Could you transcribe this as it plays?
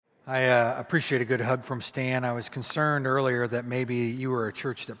I appreciate a good hug from Stan. I was concerned earlier that maybe you were a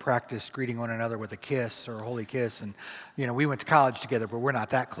church that practiced greeting one another with a kiss or a holy kiss. And, we went to college together, but we're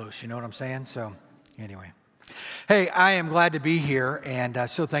not that close. You know what I'm saying? So, anyway. Hey, I am glad to be here and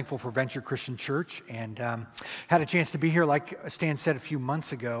so thankful for Venture Christian Church. And had a chance to be here, like Stan said a few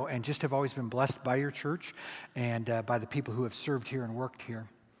months ago, and just have always been blessed by your church and by the people who have served here and worked here.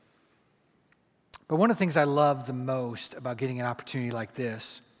 But one of the things I love the most about getting an opportunity like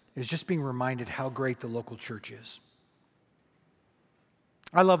this is just being reminded how great the local church is.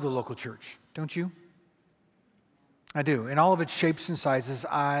 I love the local church, don't you? I do. In all of its shapes and sizes,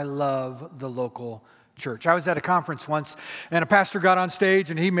 I love the local church. I was at a conference once, and a pastor got on stage,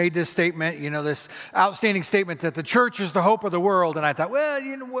 and he made this statement, this outstanding statement that the church is the hope of the world. And I thought, well,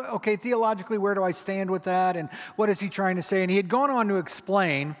 okay, theologically, where do I stand with that? And what is he trying to say? And he had gone on to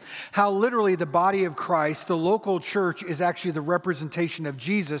explain how literally the body of Christ, the local church, is actually the representation of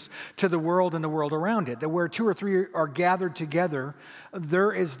Jesus to the world and the world around it. That where two or three are gathered together,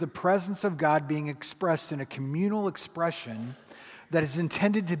 there is the presence of God being expressed in a communal expression that is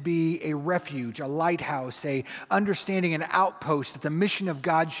intended to be a refuge, a lighthouse, a understanding, an outpost, that the mission of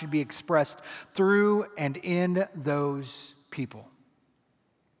God should be expressed through and in those people.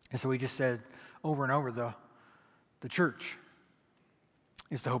 And so we just said over and over, the church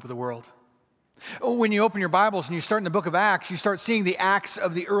is the hope of the world. When you open your Bibles and you start in the book of Acts, you start seeing the acts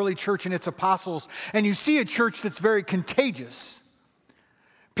of the early church and its apostles, and you see a church that's very contagious.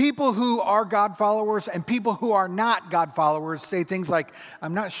 People who are God followers and people who are not God followers say things like,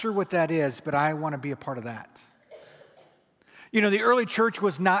 I'm not sure what that is, but I want to be a part of that. The early church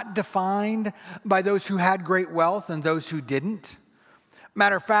was not defined by those who had great wealth and those who didn't.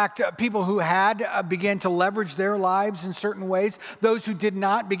 Matter of fact, people who had began to leverage their lives in certain ways. Those who did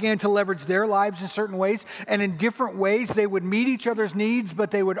not began to leverage their lives in certain ways. And in different ways, they would meet each other's needs,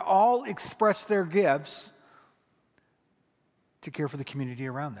 but they would all express their gifts to care for the community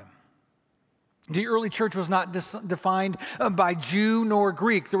around them. The early church was not defined by Jew nor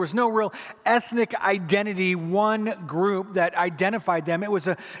Greek. There was no real ethnic identity, one group that identified them. It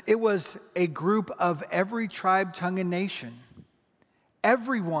was a group of every tribe, tongue, and nation.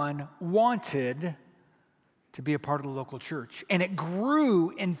 Everyone wanted to be a part of the local church, and it grew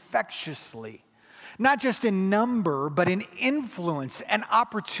infectiously. Not just in number, but in influence and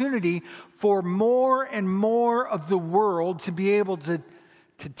opportunity for more and more of the world to be able to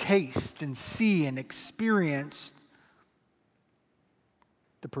taste and see and experience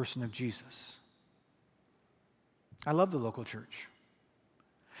the person of Jesus. I love the local church.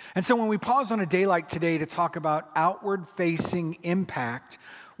 And so when we pause on a day like today to talk about outward-facing impact,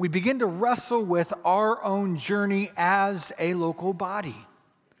 we begin to wrestle with our own journey as a local body.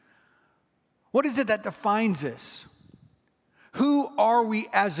 What is it that defines us? Who are we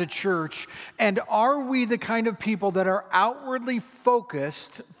as a church? And are we the kind of people that are outwardly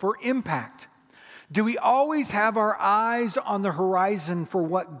focused for impact? Do we always have our eyes on the horizon for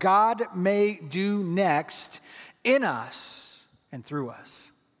what God may do next in us and through us?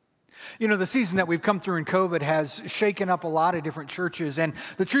 The season that we've come through in COVID has shaken up a lot of different churches. And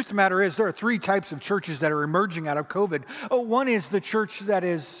the truth of the matter is there are three types of churches that are emerging out of COVID. One is the church that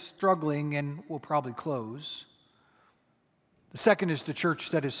is struggling and will probably close. The second is the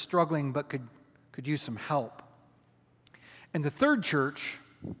church that is struggling but could use some help. And the third church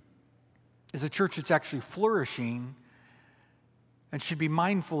is a church that's actually flourishing and should be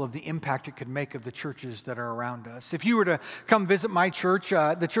mindful of the impact it could make of the churches that are around us. If you were to come visit my church,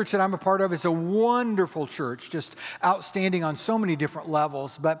 the church that I'm a part of is a wonderful church, just outstanding on so many different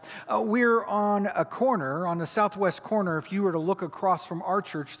levels. But we're on a corner, on the southwest corner. If you were to look across from our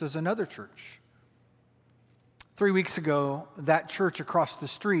church, there's another church. 3 weeks ago, that church across the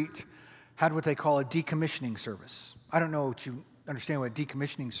street had what they call a decommissioning service. I don't know if you understand what a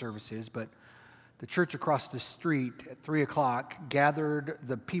decommissioning service is, but the church across the street at 3 o'clock gathered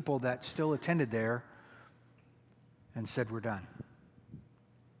the people that still attended there and said, we're done.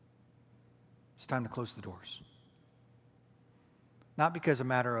 It's time to close the doors. Not because a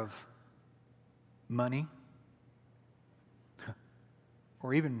matter of money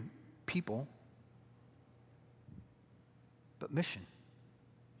or even people, but mission.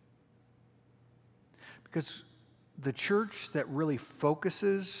 Because the church that really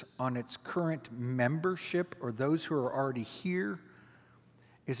focuses on its current membership or those who are already here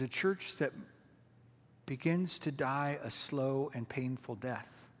is a church that begins to die a slow and painful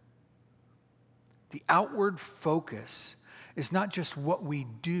death. The outward focus is not just what we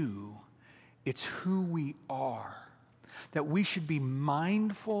do, it's who we are. That we should be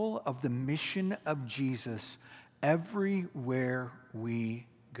mindful of the mission of Jesus everywhere we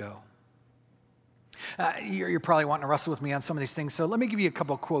go. You're probably wanting to wrestle with me on some of these things, so let me give you a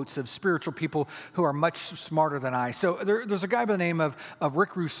couple of quotes of spiritual people who are much smarter than I. So there's a guy by the name of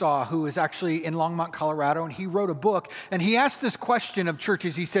Rick Rousseau who is actually in Longmont, Colorado, and he wrote a book, and he asked this question of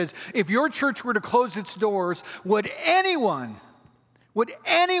churches. He says, if your church were to close its doors, would anyone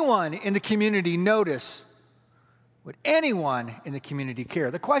in the community notice? Would anyone in the community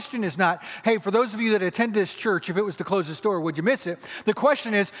care? The question is not, hey, for those of you that attend this church, if it was to close this door, would you miss it? The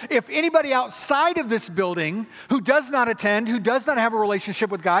question is, if anybody outside of this building who does not attend, who does not have a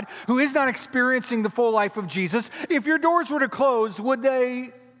relationship with God, who is not experiencing the full life of Jesus, if your doors were to close, would they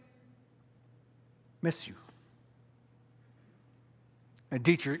miss you?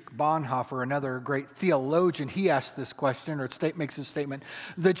 Dietrich Bonhoeffer, another great theologian, he asked this question, or makes this statement: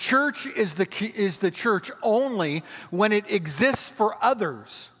 the church is the church only when it exists for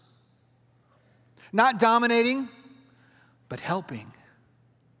others, not dominating, but helping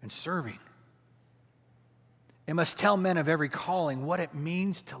and serving. It must tell men of every calling what it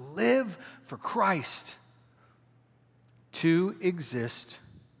means to live for Christ, to exist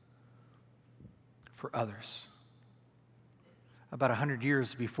for others. About 100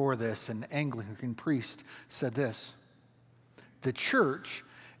 years before this, an Anglican priest said this: the church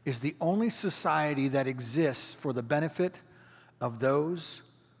is the only society that exists for the benefit of those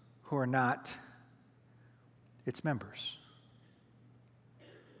who are not its members.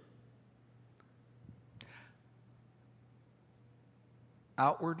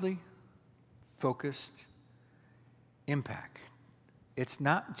 Outwardly focused impact. It's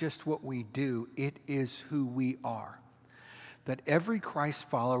not just what we do, it is who we are. That every Christ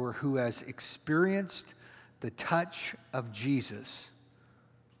follower who has experienced the touch of Jesus,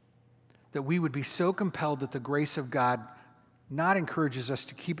 that we would be so compelled that the grace of God not encourages us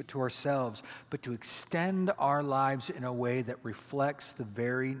to keep it to ourselves, but to extend our lives in a way that reflects the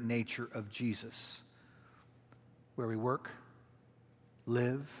very nature of Jesus, where we work,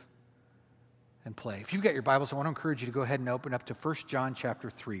 live, and play. If you've got your Bibles, I want to encourage you to go ahead and open up to 1 John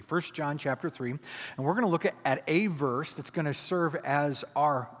chapter 3. 1 John chapter 3, and we're going to look at a verse that's going to serve as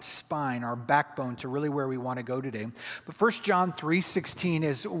our spine, our backbone to really where we want to go today. But 1 John 3:16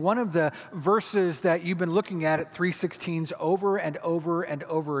 is one of the verses that you've been looking at 3:16s over and over and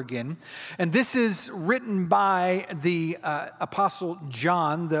over again. And this is written by the Apostle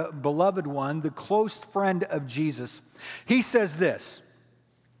John, the beloved one, the close friend of Jesus. He says this: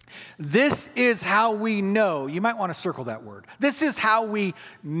 this is how we know. You might want to circle that word. This is how we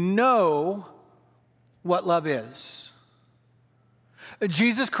know what love is.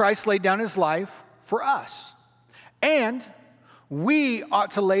 Jesus Christ laid down his life for us. And we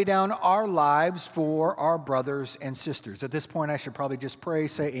ought to lay down our lives for our brothers and sisters. At this point, I should probably just pray,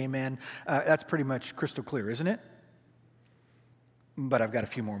 say amen. That's pretty much crystal clear, isn't it? But I've got a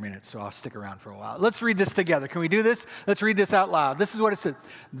few more minutes, so I'll stick around for a while. Let's read this together. Can we do this? Let's read this out loud. This is what it says.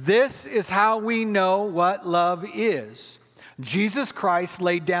 This is how we know what love is. Jesus Christ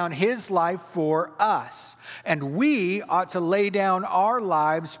laid down his life for us, and we ought to lay down our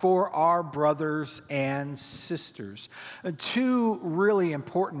lives for our brothers and sisters. Two really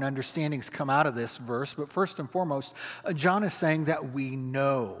important understandings come out of this verse, but first and foremost, John is saying that we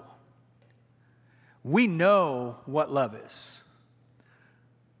know. We know what love is.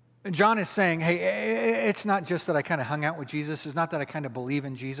 John is saying, hey, it's not just that I kind of hung out with Jesus. It's not that I kind of believe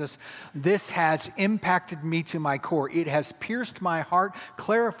in Jesus. This has impacted me to my core. It has pierced my heart,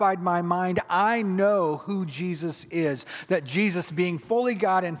 clarified my mind. I know who Jesus is, that Jesus, being fully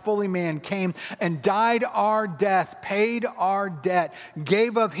God and fully man, came and died our death, paid our debt,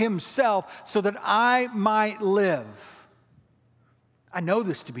 gave of himself so that I might live. I know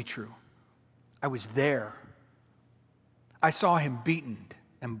this to be true. I was there. I saw him beaten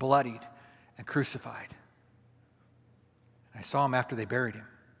and bloodied and crucified. I saw him after they buried him.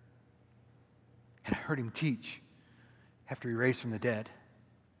 And I heard him teach after he raised from the dead.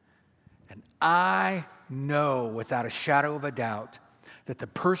 And I know without a shadow of a doubt that the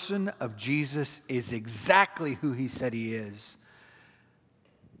person of Jesus is exactly who he said he is.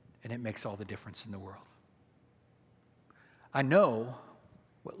 And it makes all the difference in the world. I know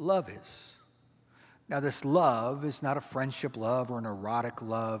what love is. Now, this love is not a friendship love or an erotic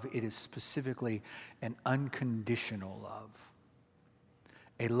love. It is specifically an unconditional love.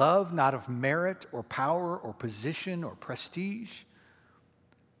 A love not of merit or power or position or prestige,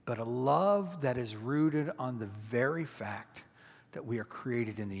 but a love that is rooted on the very fact that we are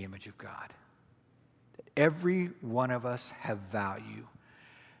created in the image of God. That every one of us have value.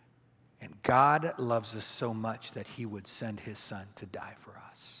 And God loves us so much that he would send his son to die for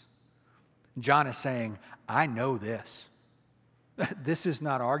us. John is saying, I know this. This is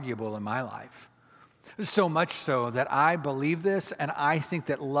not arguable in my life. So much so that I believe this, and I think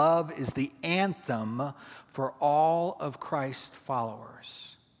that love is the anthem for all of Christ's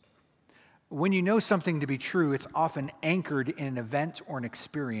followers. When you know something to be true, it's often anchored in an event or an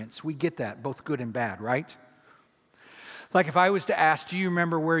experience. We get that, both good and bad, right? Like if I was to ask, do you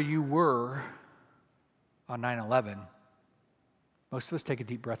remember where you were on 9/11? Most of us take a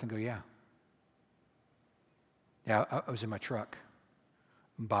deep breath and go, yeah. Yeah, I was in my truck.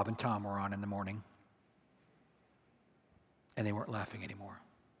 Bob and Tom were on in the morning. And they weren't laughing anymore.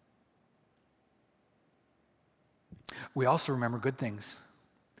 We also remember good things.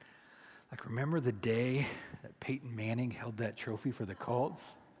 Like, remember the day that Peyton Manning held that trophy for the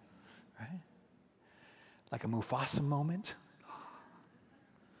Colts? Right? Like a Mufasa moment.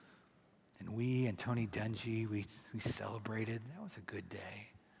 And we and Tony Dungy, we celebrated. That was a good day.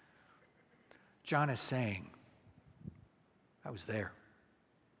 John is saying, I was there.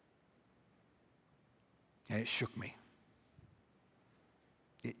 And it shook me.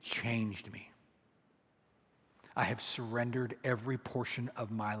 It changed me. I have surrendered every portion of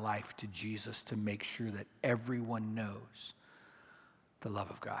my life to Jesus to make sure that everyone knows the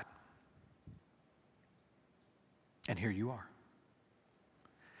love of God. And here you are.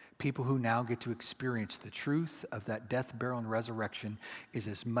 People who now get to experience the truth of that death, burial, and resurrection is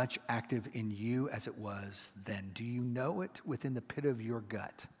as much active in you as it was then. Do you know it within the pit of your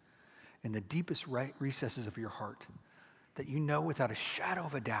gut, in the deepest recesses of your heart, that you know without a shadow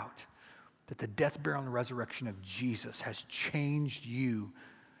of a doubt that the death, burial, and resurrection of Jesus has changed you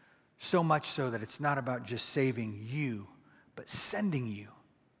so much so that it's not about just saving you, but sending you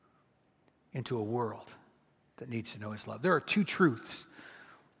into a world that needs to know his love? There are two truths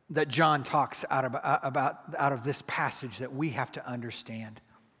that John talks about out of this passage that we have to understand.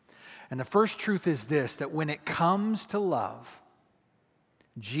 And the first truth is this, that when it comes to love,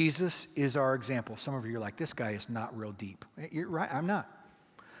 Jesus is our example. Some of you are like, this guy is not real deep. You're right, I'm not.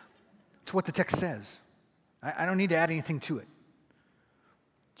 It's what the text says. I don't need to add anything to it.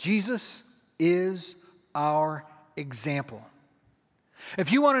 Jesus is our example.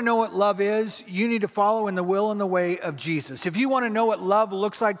 If you want to know what love is, you need to follow in the will and the way of Jesus. If you want to know what love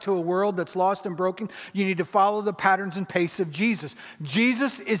looks like to a world that's lost and broken, you need to follow the patterns and pace of Jesus.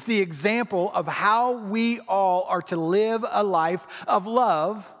 Jesus is the example of how we all are to live a life of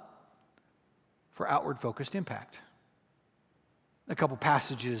love for outward focused impact. A couple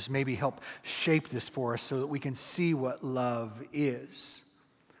passages maybe help shape this for us so that we can see what love is.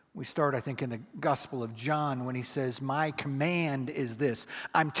 We start, I think, in the Gospel of John when he says, my command is this.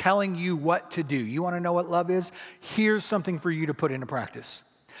 I'm telling you what to do. You want to know what love is? Here's something for you to put into practice.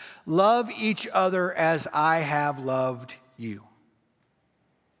 Love each other as I have loved you.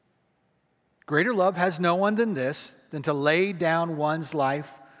 Greater love has no one than this, than to lay down one's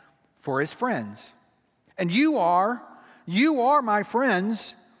life for his friends. And you are my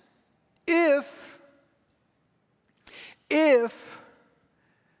friends if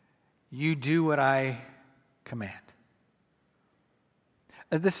you do what I command.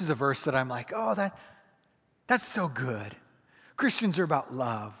 This is a verse that I'm like, oh, that's so good. Christians are about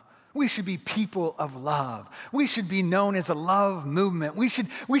love. We should be people of love. We should be known as a love movement. We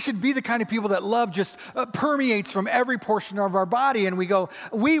should be the kind of people that love just permeates from every portion of our body. And we go,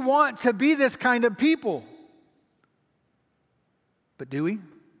 we want to be this kind of people. But do we?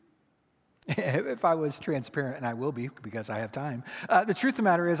 If I was transparent, and I will be because I have time, the truth of the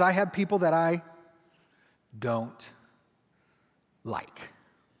matter is I have people that I don't like.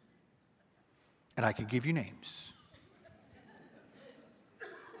 And I could give you names.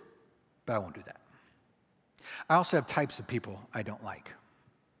 But I won't do that. I also have types of people I don't like.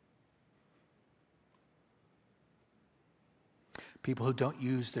 People who don't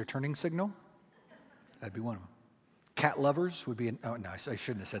use their turning signal, that'd be one of them. Cat lovers would be oh no, I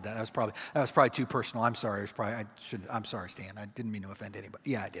shouldn't have said that. That was probably too personal. I'm sorry. I'm sorry, Stan. I didn't mean to offend anybody.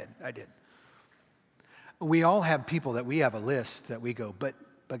 Yeah, I did. We all have people that we have a list that we go, but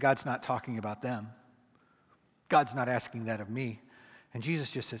God's not talking about them. God's not asking that of me. And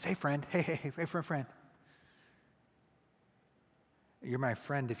Jesus just says, hey friend, hey friend. You're my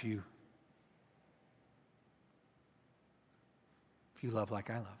friend if you love like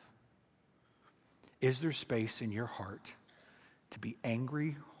I love. Is there space in your heart to be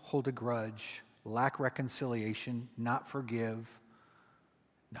angry, hold a grudge, lack reconciliation, not forgive?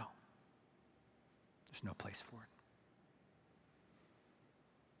 No. There's no place for it.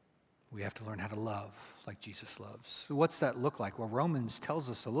 We have to learn how to love like Jesus loves. So what's that look like? Well, Romans tells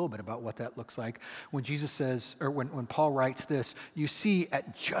us a little bit about what that looks like. When Jesus says, or when Paul writes this, you see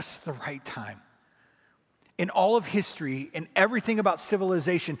at just the right time, in all of history and everything about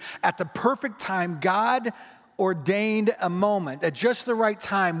civilization, at the perfect time, God ordained a moment at just the right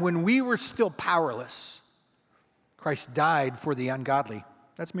time when we were still powerless. Christ died for the ungodly.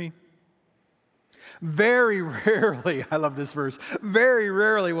 That's me. Very rarely, I love this verse, very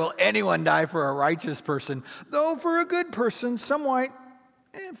rarely will anyone die for a righteous person, though for a good person, some might,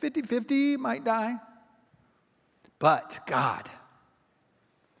 50-50 might die. But God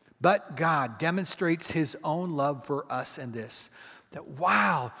demonstrates his own love for us in this, that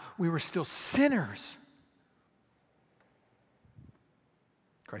while we were still sinners,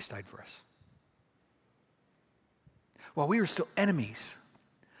 Christ died for us. While we were still enemies,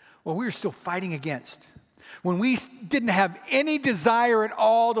 while we were still fighting against, when we didn't have any desire at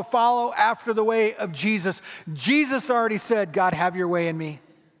all to follow after the way of Jesus, Jesus already said, God, have your way in me.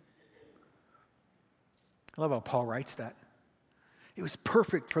 I love how Paul writes that. It was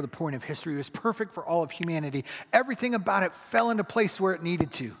perfect for the point of history. It was perfect for all of humanity. Everything about it fell into place where it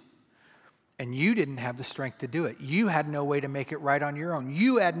needed to. And you didn't have the strength to do it. You had no way to make it right on your own.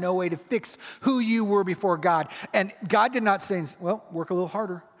 You had no way to fix who you were before God. And God did not say, well, work a little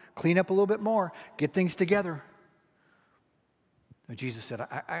harder, clean up a little bit more, get things together. No, Jesus said,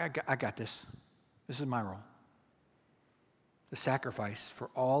 I got this. This is my role. The sacrifice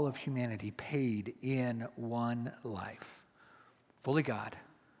for all of humanity paid in one life. Fully God,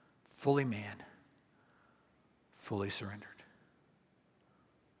 fully man, fully surrendered.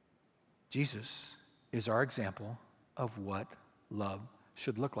 Jesus is our example of what love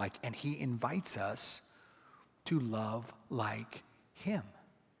should look like, and he invites us to love like him.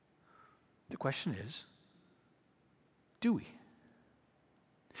 The question is, do we?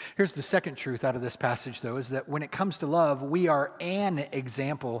 Here's the second truth out of this passage, though, is that when it comes to love, we are an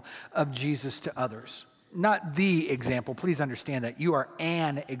example of Jesus to others. Not the example. Please understand that. You are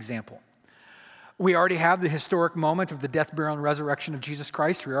an example. We already have the historic moment of the death, burial, and resurrection of Jesus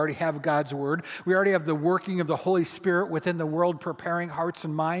Christ. We already have God's word. We already have the working of the Holy Spirit within the world, preparing hearts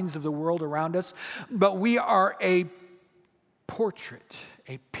and minds of the world around us. But we are a portrait,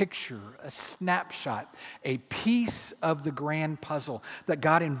 a picture, a snapshot, a piece of the grand puzzle that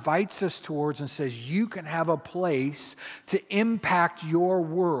God invites us towards and says, you can have a place to impact your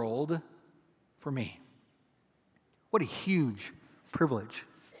world for me. What a huge privilege.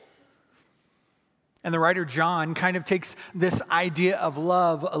 And the writer John kind of takes this idea of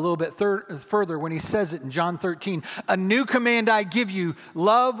love a little bit further when he says it in John 13. A new command I give you,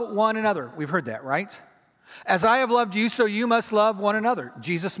 love one another. We've heard that, right? As I have loved you, so you must love one another.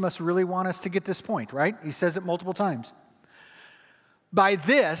 Jesus must really want us to get this point, right? He says it multiple times. By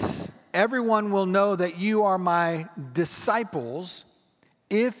this, everyone will know that you are my disciples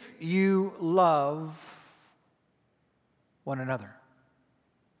if you love one another.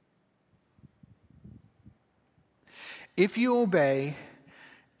 If you obey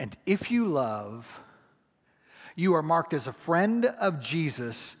and if you love, you are marked as a friend of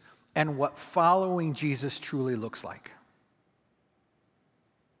Jesus and what following Jesus truly looks like.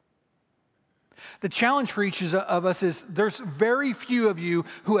 The challenge for each of us is there's very few of you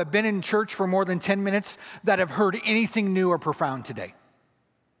who have been in church for more than 10 minutes that have heard anything new or profound today.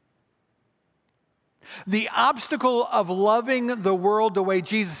 The obstacle of loving the world the way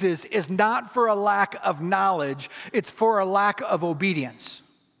Jesus is not for a lack of knowledge, it's for a lack of obedience.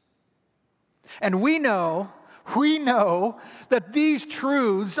 And we know that these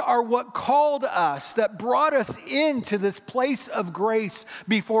truths are what called us, that brought us into this place of grace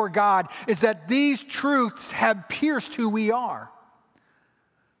before God, is that these truths have pierced who we are.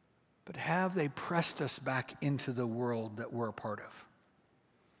 But have they pressed us back into the world that we're a part of?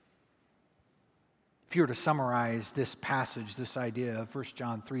 If you were to summarize this passage, this idea of 1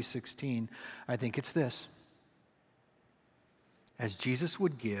 John 3:16, I think it's this. As Jesus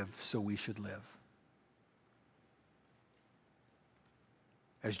would give, so we should live.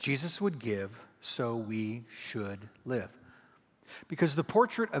 As Jesus would give, so we should live. Because the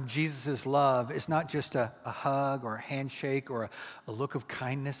portrait of Jesus' love is not just a hug or a handshake or a look of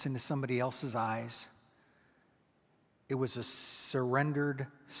kindness into somebody else's eyes. It was a surrendered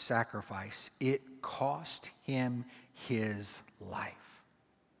sacrifice. It cost him his life.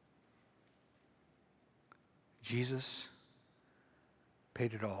 Jesus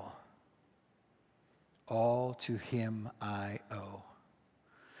paid it all. All to him I owe.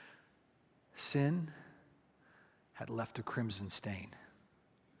 Sin had left a crimson stain,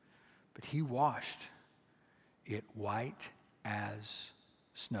 but he washed it white as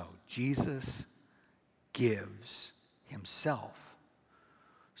snow. Jesus gives himself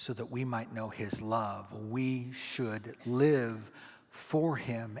so that we might know his love. We should live for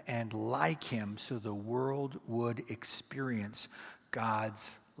him and like him so the world would experience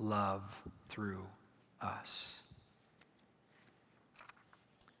God's love through us.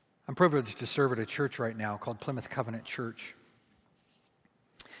 I'm privileged to serve at a church right now called Plymouth Covenant Church.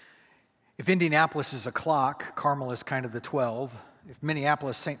 If Indianapolis is a clock, Carmel is kind of the 12. If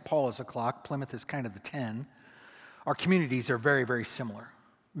Minneapolis, St. Paul is a clock, Plymouth is kind of the 10. Our communities are very, very similar.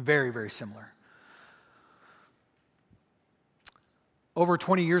 Very, very similar. Over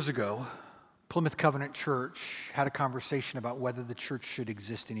 20 years ago, Plymouth Covenant Church had a conversation about whether the church should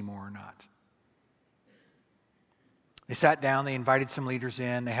exist anymore or not. They sat down, they invited some leaders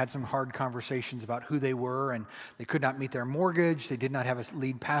in, they had some hard conversations about who they were, and they could not meet their mortgage, they did not have a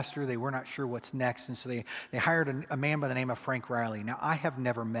lead pastor, they were not sure what's next, and so they hired a man by the name of Frank Riley. Now, I have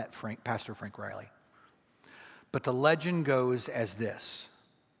never met Pastor Frank Riley, but the legend goes as this: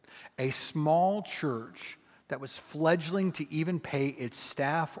 a small church that was fledgling to even pay its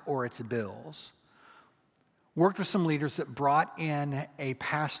staff or its bills worked with some leaders that brought in a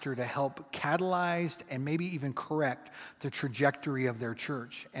pastor to help catalyze and maybe even correct the trajectory of their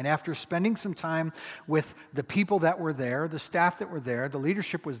church. And after spending some time with the people that were there, the staff that were there, the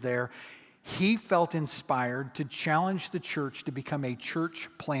leadership was there, he felt inspired to challenge the church to become a church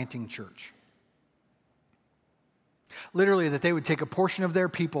planting church. Literally, that they would take a portion of their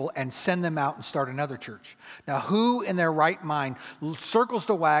people and send them out and start another church. Now, who in their right mind circles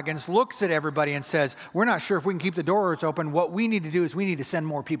the wagons, looks at everybody and says, we're not sure if we can keep the doors open. What we need to do is we need to send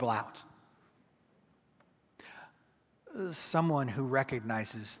more people out. Someone who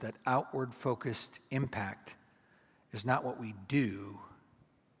recognizes that outward-focused impact is not what we do,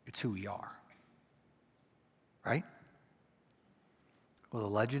 it's who we are. Right? Well, the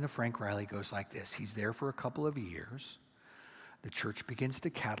legend of Frank Riley goes like this. He's there for a couple of years. The church begins to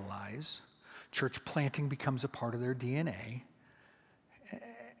catalyze. Church planting becomes a part of their DNA.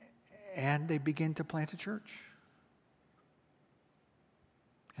 And they begin to plant a church.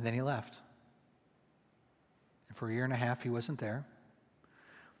 And then he left. And for a year and a half, he wasn't there.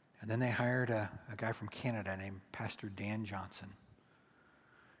 And then they hired a guy from Canada named Pastor Dan Johnson.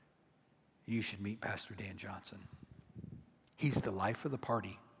 You should meet Pastor Dan Johnson. He's the life of the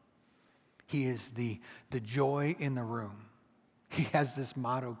party. He is the joy in the room. He has this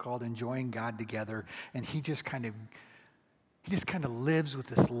motto called enjoying God together, and he just kind of lives with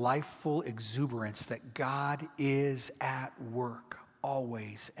this lifeful exuberance that God is at work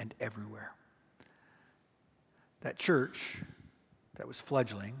always and everywhere. That church that was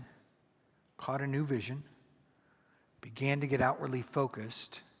fledgling caught a new vision, began to get outwardly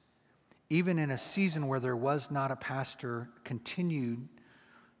focused, even in a season where there was not a pastor, continued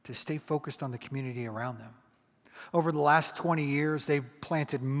to stay focused on the community around them. Over the last 20 years, they've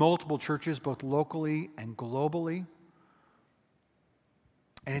planted multiple churches, both locally and globally.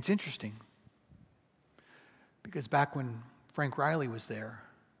 And it's interesting, because back when Frank Riley was there,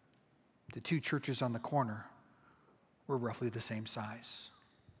 the two churches on the corner were roughly the same size.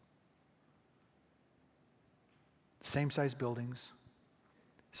 Same size buildings,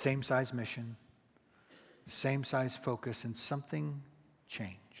 same size mission, same size focus, and something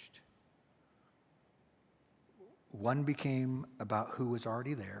changed. One became about who was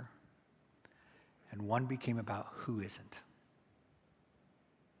already there, and one became about who isn't.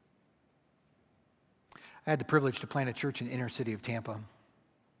 I had the privilege to plant a church in the inner city of Tampa.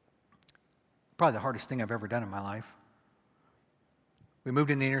 Probably the hardest thing I've ever done in my life. We moved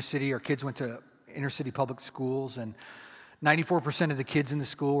in the inner city. Our kids went to inner city public schools, and 94% of the kids in the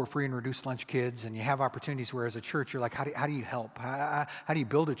school were free and reduced lunch kids, and you have opportunities where as a church, you're like, how do you help? How do you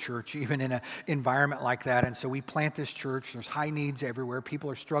build a church even in an environment like that? And so we plant this church. There's high needs everywhere. People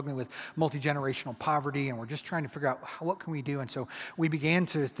are struggling with multi-generational poverty, and we're just trying to figure out what can we do? And so we began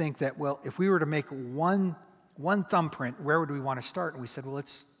to think that, well, if we were to make one thumbprint, where would we want to start? And we said, well,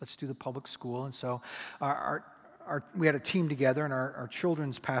 let's do the public school. And so we had a team together, and our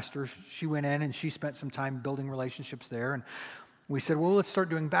children's pastor, she went in and she spent some time building relationships there. And we said, well, let's start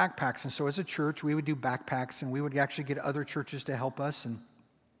doing backpacks. And so as a church, we would do backpacks, and we would actually get other churches to help us. And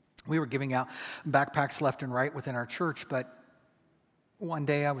we were giving out backpacks left and right within our church. But one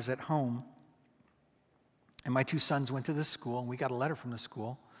day I was at home, and my two sons went to this school, and we got a letter from the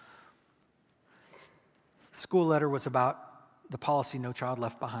school. The school letter was about the policy, No Child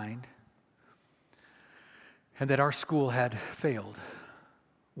Left Behind, and that our school had failed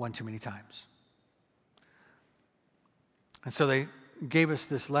one too many times. And so they gave us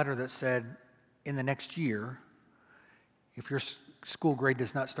this letter that said, in the next year, if your school grade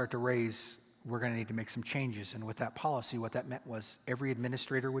does not start to raise, we're going to need to make some changes. And with that policy, what that meant was every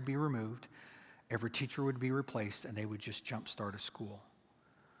administrator would be removed, every teacher would be replaced, and they would just jumpstart a school.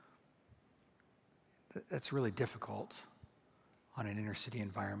 That's really difficult on an inner city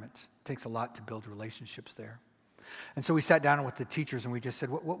environment. It takes a lot to build relationships there. And so we sat down with the teachers and we just said,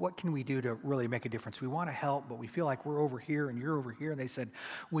 what can we do to really make a difference? We want to help, but we feel like we're over here and you're over here. And they said,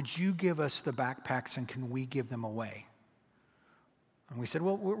 would you give us the backpacks and can we give them away? And we said,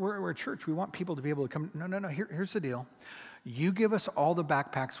 well, we're a church. We want people to be able to come. No. Here's the deal. You give us all the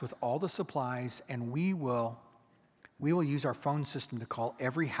backpacks with all the supplies, and we will use our phone system to call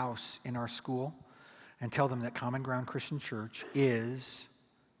every house in our school and tell them that Common Ground Christian Church is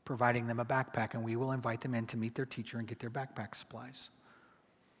providing them a backpack, and we will invite them in to meet their teacher and get their backpack supplies.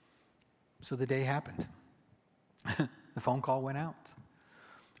 So the day happened. The phone call went out.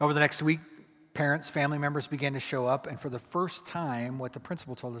 Over the next week, parents, family members began to show up, and for the first time, what the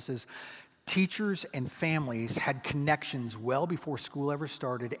principal told us is teachers and families had connections well before school ever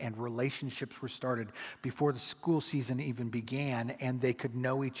started, and relationships were started before the school season even began, and they could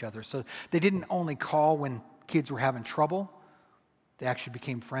know each other. So they didn't only call when kids were having trouble, they actually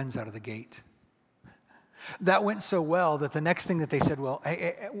became friends out of the gate. That went so well that the next thing that they said, well,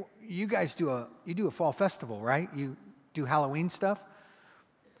 hey, you guys do a fall festival, right? You do Halloween stuff?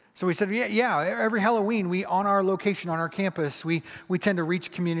 So we said, yeah, every Halloween, we, on our location, on our campus, we tend to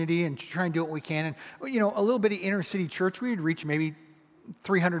reach community and try and do what we can. And, a little bitty inner city church, we'd reach maybe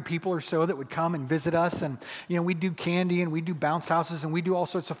 300 people or so that would come and visit us. And, we'd do candy and we'd do bounce houses and we'd do all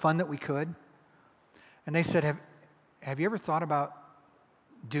sorts of fun that we could. And they said, have you ever thought about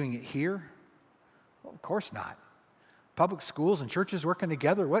doing it here? Well, of course not. Public schools and churches working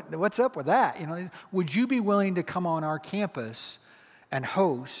together, what's up with that? Would you be willing to come on our campus and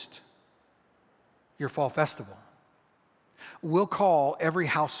host your fall festival? We'll call every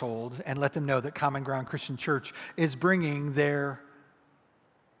household and let them know that Common Ground Christian Church is bringing their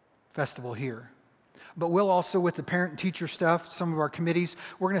festival here. But we'll also, with the parent and teacher stuff, some of our committees,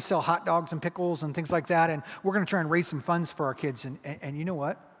 we're going to sell hot dogs and pickles and things like that, and we're going to try and raise some funds for our kids. And you know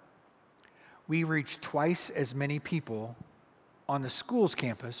what? We reached twice as many people on the school's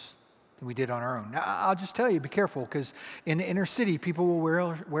campus than we did on our own. Now, I'll just tell you, be careful, because in the inner city, people will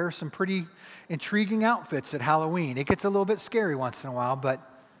wear some pretty intriguing outfits at Halloween. It gets a little bit scary once in a while, but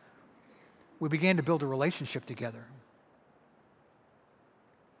we began to build a relationship together.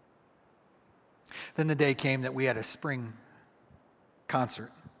 Then the day came that we had a spring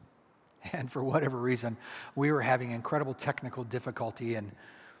concert, and for whatever reason, we were having incredible technical difficulty, and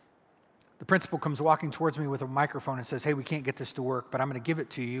the principal comes walking towards me with a microphone and says, hey, we can't get this to work, but I'm going to give it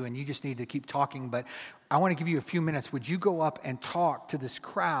to you, and you just need to keep talking, but I want to give you a few minutes. Would you go up and talk to this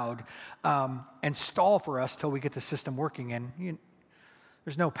crowd and stall for us till we get the system working? And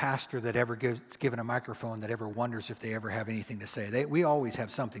there's no pastor that ever gets given a microphone that ever wonders if they ever have anything to say. We always have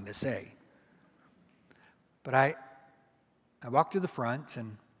something to say. But I walked to the front,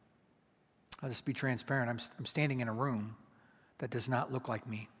 and I'll just be transparent. I'm standing in a room that does not look like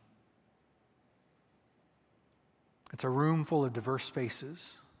me. It's a room full of diverse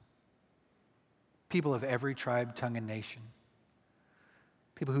faces, people of every tribe, tongue, and nation,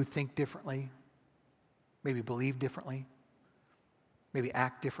 people who think differently, maybe believe differently, maybe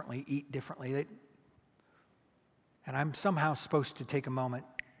act differently, eat differently. And I'm somehow supposed to take a moment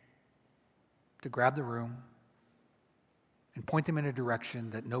to grab the room and point them in a direction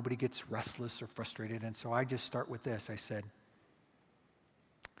that nobody gets restless or frustrated. And so I just start with this. I said,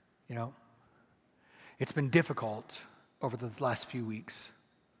 it's been difficult over the last few weeks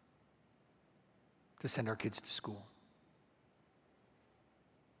to send our kids to school.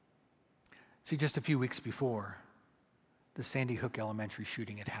 See, just a few weeks before, the Sandy Hook Elementary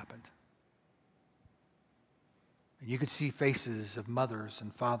shooting had happened. And you could see faces of mothers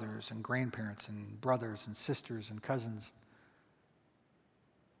and fathers and grandparents and brothers and sisters and cousins.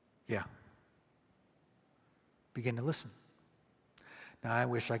 Yeah. Begin to listen. Now, I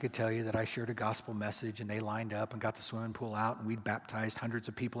wish I could tell you that I shared a gospel message and they lined up and got the swimming pool out and we'd baptized hundreds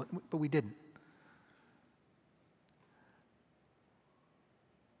of people, but we didn't.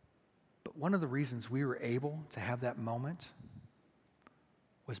 But one of the reasons we were able to have that moment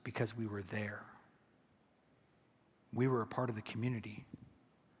was because we were there. We were a part of the community.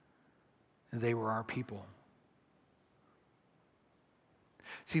 And they were our people.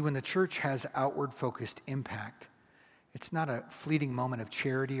 See, when the church has outward-focused impact, it's not a fleeting moment of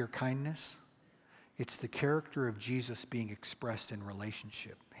charity or kindness. It's the character of Jesus being expressed in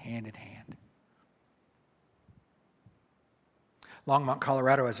relationship, hand in hand. Longmont,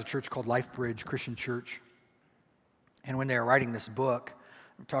 Colorado has a church called Life Bridge Christian Church. And when they were writing this book,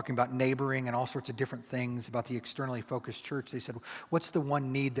 talking about neighboring and all sorts of different things about the externally focused church. They said, what's the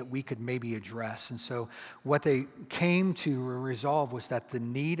one need that we could maybe address? And so what they came to resolve was that the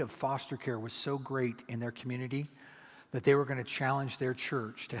need of foster care was so great in their community that they were going to challenge their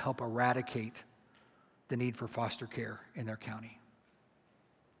church to help eradicate the need for foster care in their county.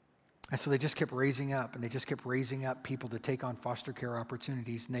 And so they just kept raising up, and they just kept raising up people to take on foster care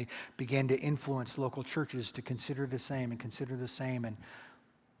opportunities, and they began to influence local churches to consider the same, and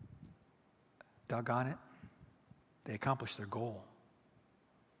doggone it, they accomplished their goal.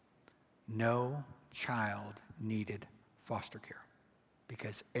 No child needed foster care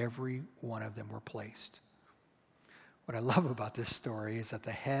because every one of them were placed. What I love about this story is that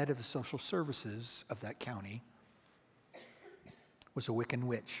the head of the social services of that county was a Wiccan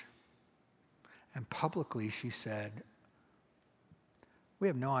witch. And publicly she said, we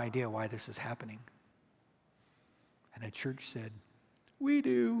have no idea why this is happening. And the church said, we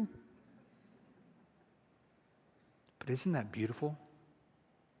do. But isn't that beautiful?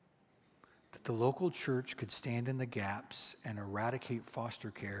 That the local church could stand in the gaps and eradicate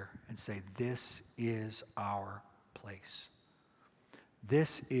foster care and say, this is our place.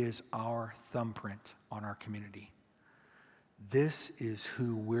 This is our thumbprint on our community. This is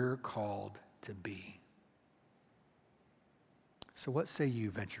who we're called to be. So what say you,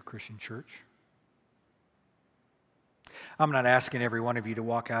 Venture Christian Church? I'm not asking every one of you to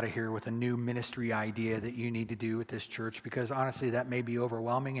walk out of here with a new ministry idea that you need to do at this church, because honestly that may be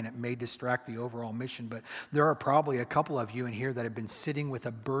overwhelming and it may distract the overall mission, but there are probably a couple of you in here that have been sitting with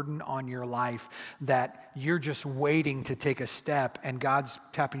a burden on your life that you're just waiting to take a step, and God's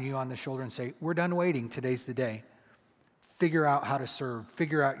tapping you on the shoulder and say, we're done waiting, today's the day. Figure out how to serve,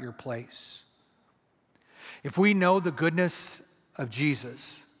 figure out your place. If we know the goodness of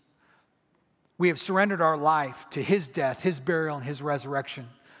Jesus, we have surrendered our life to his death, his burial, and his resurrection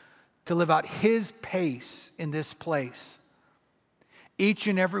to live out his pace in this place. Each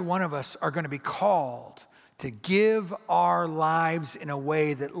and every one of us are going to be called to give our lives in a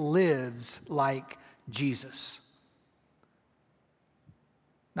way that lives like Jesus.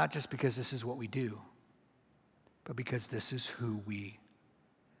 Not just because this is what we do, but because this is who we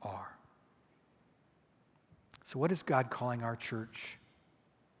are. So what is God calling our church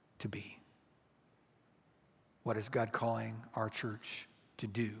to be? What is God calling our church to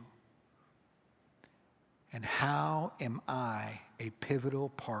do? And how am I a pivotal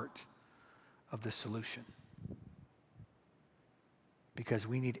part of the solution? Because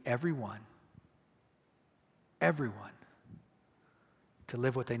we need everyone to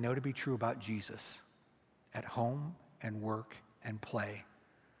live what they know to be true about Jesus at home and work and play.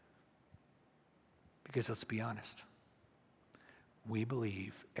 Because let's be honest, we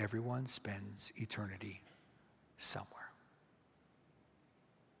believe everyone spends eternity somewhere.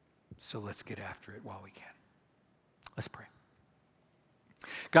 So let's get after it while we can. Let's pray.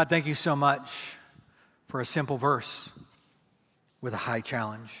 God, thank you so much for a simple verse with a high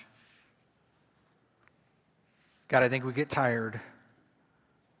challenge. God, I think we get tired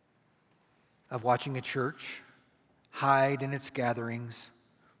of watching a church hide in its gatherings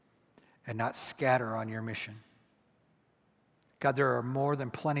and not scatter on your mission. God, there are more than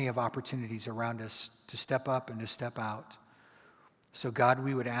plenty of opportunities around us to step up and to step out. So God,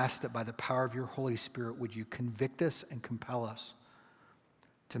 we would ask that by the power of your Holy Spirit, would you convict us and compel us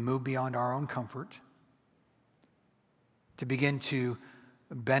to move beyond our own comfort, to begin to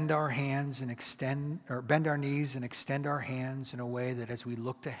bend our knees and extend our hands in a way that as we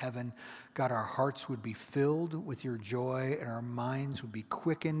look to heaven, God, our hearts would be filled with your joy and our minds would be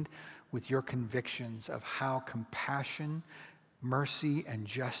quickened with your convictions of how compassion, mercy, and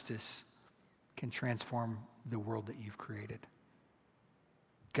justice can transform the world that you've created.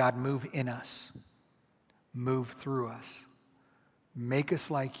 God, move in us, move through us, make us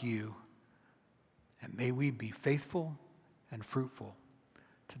like you, and may we be faithful and fruitful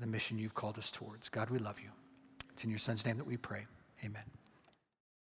to the mission you've called us towards. God, we love you. It's in your Son's name that we pray. Amen.